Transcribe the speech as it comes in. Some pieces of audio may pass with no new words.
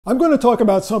I'm going to talk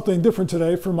about something different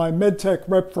today for my MedTech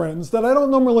rep friends that I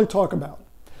don't normally talk about.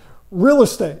 Real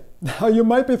estate. Now you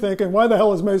might be thinking, why the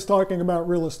hell is Mace talking about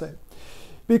real estate?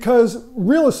 Because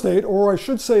real estate, or I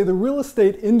should say the real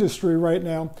estate industry right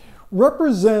now,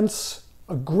 represents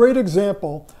a great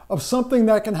example of something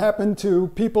that can happen to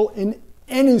people in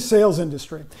any sales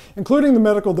industry, including the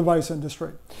medical device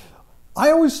industry.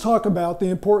 I always talk about the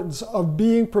importance of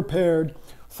being prepared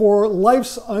for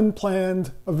life's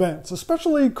unplanned events,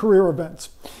 especially career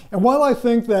events. And while I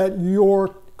think that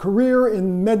your career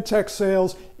in MedTech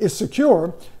sales is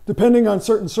secure, depending on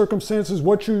certain circumstances,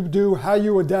 what you do, how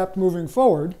you adapt moving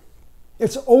forward,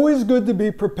 it's always good to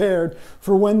be prepared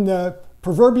for when the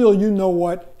proverbial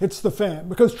you-know-what hits the fan.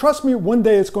 Because trust me, one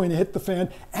day it's going to hit the fan,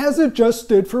 as it just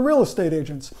did for real estate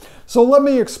agents. So let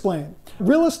me explain.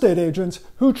 Real estate agents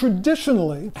who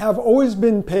traditionally have always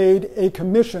been paid a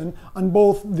commission on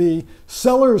both the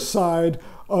seller's side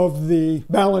of the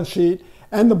balance sheet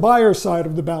and the buyer's side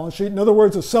of the balance sheet. In other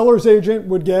words, a seller's agent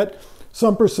would get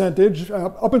some percentage.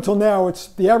 Up until now,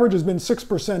 the average has been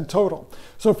 6% total.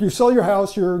 So if you sell your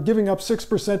house, you're giving up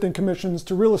 6% in commissions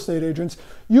to real estate agents,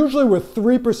 usually with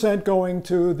 3% going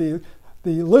to the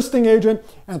listing agent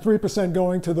and 3%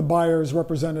 going to the buyer's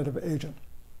representative agent.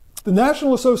 The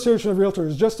National Association of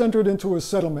Realtors just entered into a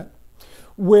settlement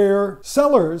where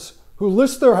sellers who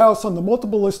list their house on the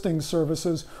multiple listing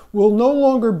services will no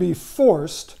longer be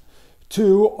forced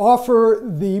to offer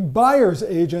the buyer's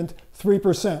agent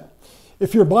 3%.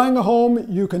 If you're buying a home,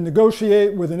 you can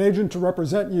negotiate with an agent to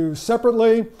represent you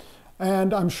separately,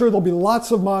 and I'm sure there'll be lots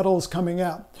of models coming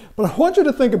out. But I want you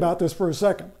to think about this for a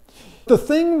second. The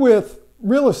thing with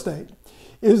real estate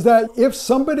is that if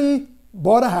somebody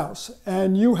bought a house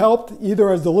and you helped either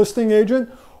as the listing agent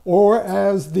or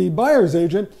as the buyer's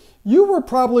agent, you were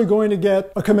probably going to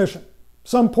get a commission,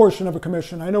 some portion of a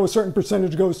commission. I know a certain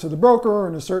percentage goes to the broker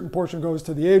and a certain portion goes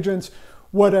to the agents,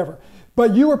 whatever.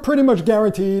 But you are pretty much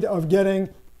guaranteed of getting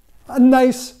a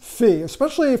nice fee,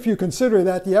 especially if you consider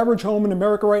that the average home in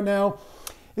America right now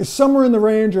is somewhere in the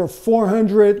range of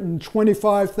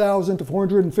 $425,000 to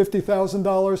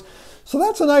 $450,000. So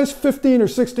that's a nice $15,000 or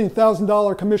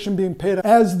 $16,000 commission being paid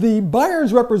as the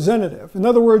buyer's representative. In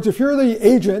other words, if you're the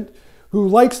agent who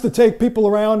likes to take people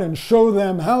around and show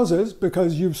them houses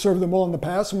because you've served them well in the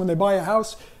past, and when they buy a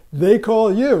house, they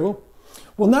call you.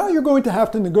 Well, now you're going to have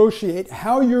to negotiate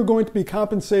how you're going to be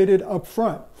compensated up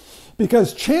front,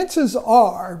 because chances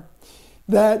are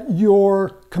that your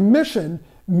commission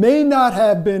may not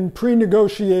have been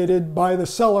pre-negotiated by the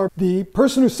seller. The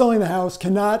person who's selling the house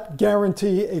cannot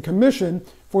guarantee a commission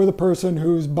for the person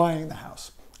who's buying the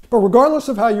house. But regardless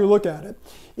of how you look at it,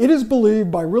 it is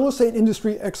believed by real estate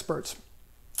industry experts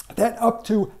that up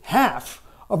to half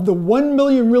of the 1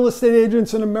 million real estate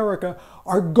agents in America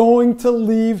are going to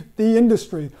leave the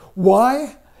industry.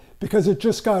 Why? Because it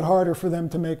just got harder for them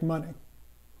to make money.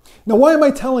 Now, why am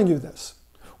I telling you this?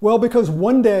 Well, because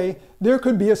one day there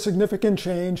could be a significant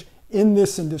change in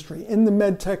this industry, in the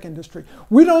MedTech industry.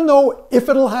 We don't know if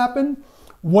it'll happen,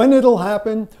 when it'll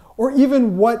happen, or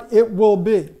even what it will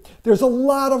be. There's a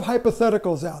lot of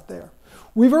hypotheticals out there.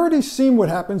 We've already seen what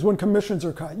happens when commissions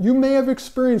are cut. You may have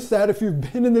experienced that if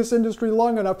you've been in this industry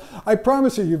long enough. I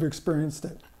promise you've experienced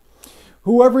it.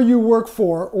 Whoever you work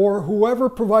for or whoever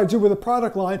provides you with a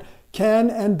product line can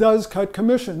and does cut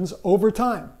commissions over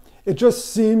time. It just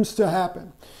seems to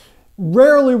happen.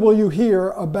 Rarely will you hear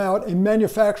about a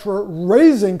manufacturer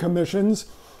raising commissions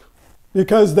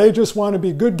because they just want to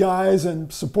be good guys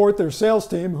and support their sales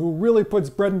team who really puts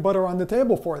bread and butter on the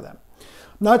table for them.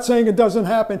 I'm not saying it doesn't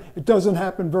happen. It doesn't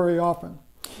happen very often.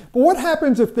 But what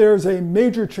happens if there's a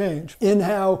major change in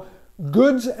how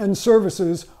goods and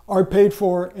services are paid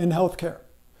for in healthcare?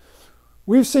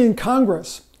 We've seen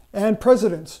Congress and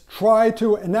presidents try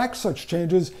to enact such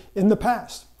changes in the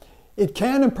past. It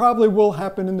can and probably will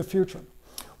happen in the future.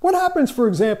 What happens, for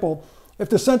example, if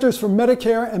the Centers for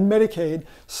Medicare and Medicaid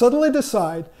suddenly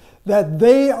decide that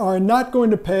they are not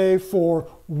going to pay for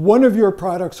one of your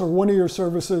products or one of your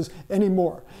services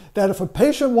anymore? That if a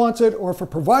patient wants it or if a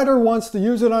provider wants to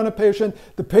use it on a patient,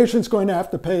 the patient's going to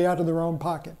have to pay out of their own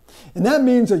pocket. And that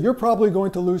means that you're probably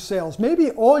going to lose sales,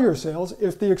 maybe all your sales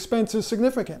if the expense is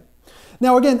significant.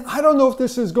 Now again, I don't know if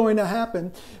this is going to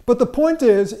happen, but the point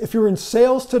is, if you're in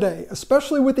sales today,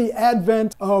 especially with the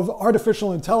advent of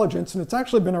artificial intelligence, and it's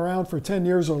actually been around for 10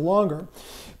 years or longer,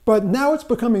 but now it's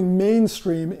becoming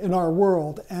mainstream in our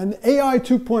world, and AI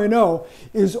 2.0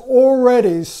 is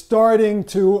already starting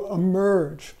to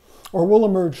emerge, or will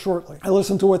emerge shortly. I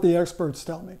listen to what the experts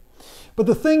tell me. But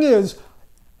the thing is,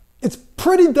 it's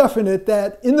pretty definite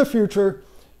that in the future,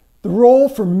 The role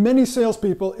for many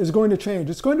salespeople is going to change.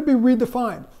 It's going to be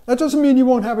redefined. That doesn't mean you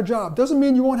won't have a job. Doesn't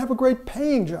mean you won't have a great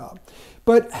paying job.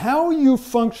 But how you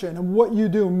function and what you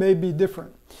do may be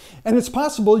different. And it's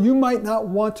possible you might not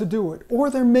want to do it, or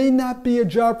there may not be a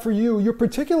job for you. Your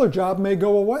particular job may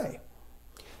go away.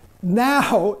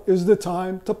 Now is the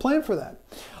time to plan for that.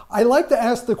 I like to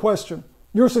ask the question,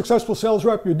 you're a successful sales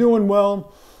rep, you're doing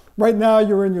well. Right now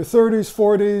you're in your 30s,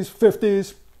 40s,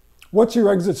 50s. What's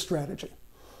your exit strategy?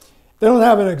 They don't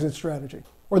have an exit strategy.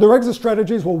 Or their exit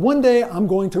strategy is, well, one day I'm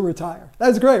going to retire.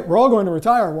 That's great. We're all going to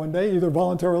retire one day, either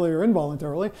voluntarily or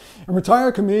involuntarily. And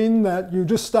retire can mean that you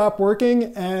just stop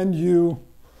working and you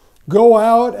go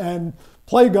out and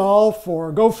play golf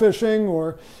or go fishing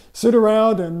or sit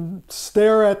around and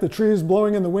stare at the trees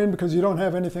blowing in the wind because you don't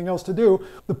have anything else to do.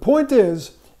 The point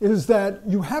is that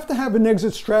you have to have an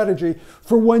exit strategy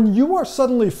for when you are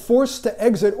suddenly forced to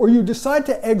exit or you decide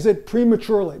to exit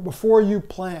prematurely before you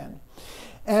plan.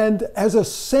 And as a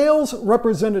sales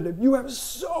representative, you have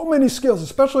so many skills,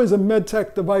 especially as a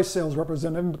MedTech device sales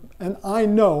representative, and I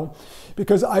know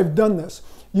because I've done this.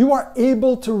 You are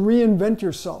able to reinvent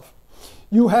yourself.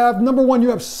 You have, number one, you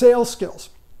have sales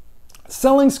skills.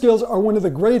 Selling skills are one of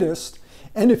the greatest,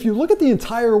 and if you look at the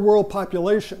entire world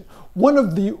population, one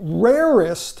of the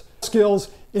rarest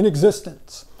skills in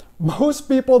existence. Most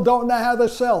people don't know how to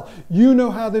sell. You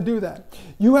know how to do that.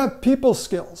 You have people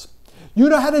skills. You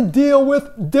know how to deal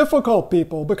with difficult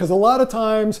people, because a lot of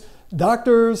times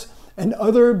doctors and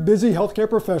other busy healthcare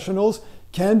professionals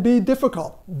can be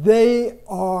difficult. They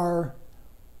are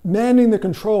manning the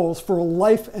controls for a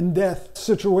life and death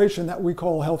situation that we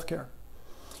call healthcare.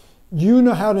 You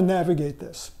know how to navigate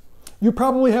this. You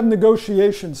probably have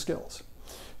negotiation skills.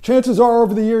 Chances are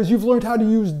over the years you've learned how to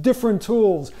use different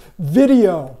tools,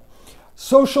 video,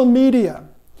 social media.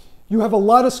 You have a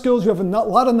lot of skills, you have a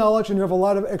lot of knowledge, and you have a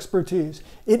lot of expertise.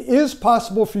 It is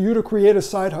possible for you to create a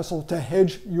side hustle to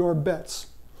hedge your bets.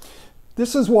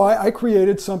 This is why I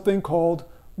created something called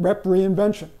Rep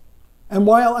Reinvention. And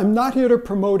while I'm not here to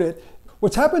promote it,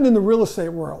 what's happened in the real estate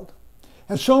world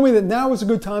has shown me that now is a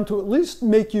good time to at least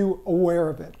make you aware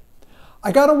of it.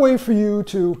 I got a way for you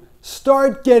to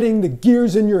start getting the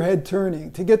gears in your head turning,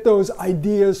 to get those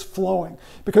ideas flowing,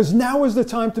 because now is the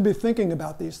time to be thinking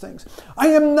about these things. I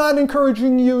am not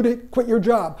encouraging you to quit your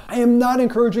job. I am not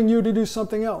encouraging you to do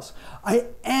something else. I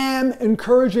am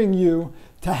encouraging you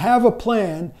to have a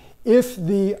plan if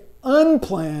the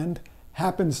unplanned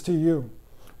happens to you,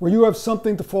 where you have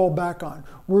something to fall back on,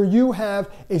 where you have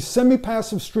a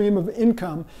semi-passive stream of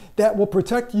income that will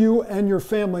protect you and your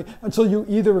family until you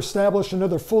either establish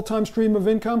another full-time stream of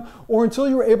income or until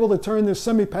you're able to turn this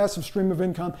semi-passive stream of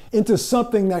income into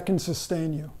something that can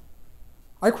sustain you.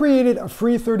 I created a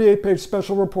free 38-page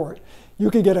special report.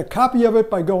 You can get a copy of it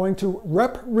by going to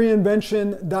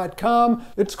repreinvention.com.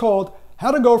 It's called How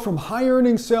to Go from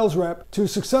High-Earning Sales Rep to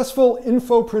Successful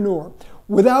Infopreneur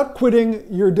Without Quitting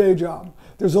Your Day Job.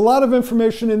 There's a lot of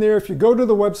information in there. If you go to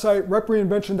the website,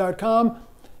 repreinvention.com,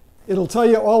 it'll tell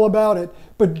you all about it.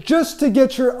 But just to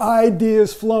get your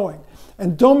ideas flowing,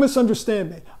 and don't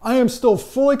misunderstand me, I am still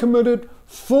fully committed,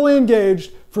 fully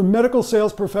engaged for medical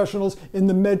sales professionals in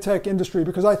the MedTech industry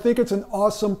because I think it's an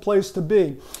awesome place to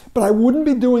be. But I wouldn't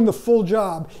be doing the full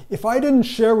job if I didn't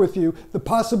share with you the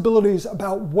possibilities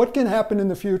about what can happen in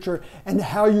the future and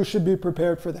how you should be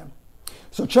prepared for them.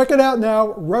 So check it out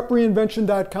now,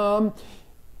 repreinvention.com.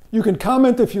 You can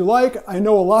comment if you like. I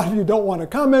know a lot of you don't want to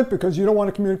comment because you don't want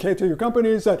to communicate to your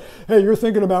companies that, hey, you're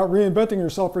thinking about reinventing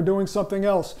yourself or doing something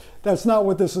else. That's not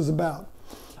what this is about.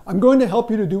 I'm going to help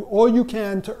you to do all you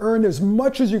can to earn as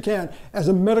much as you can as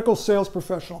a medical sales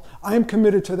professional. I am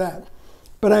committed to that.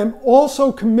 But I am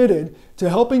also committed to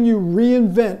helping you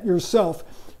reinvent yourself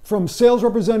from sales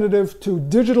representative to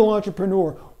digital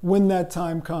entrepreneur when that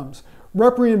time comes.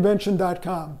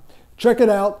 repreinvention.com. Check it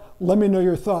out. Let me know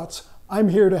your thoughts. I'm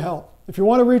here to help. If you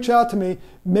want to reach out to me,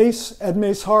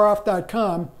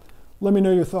 mace@macehoroff.com. Let me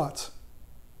know your thoughts.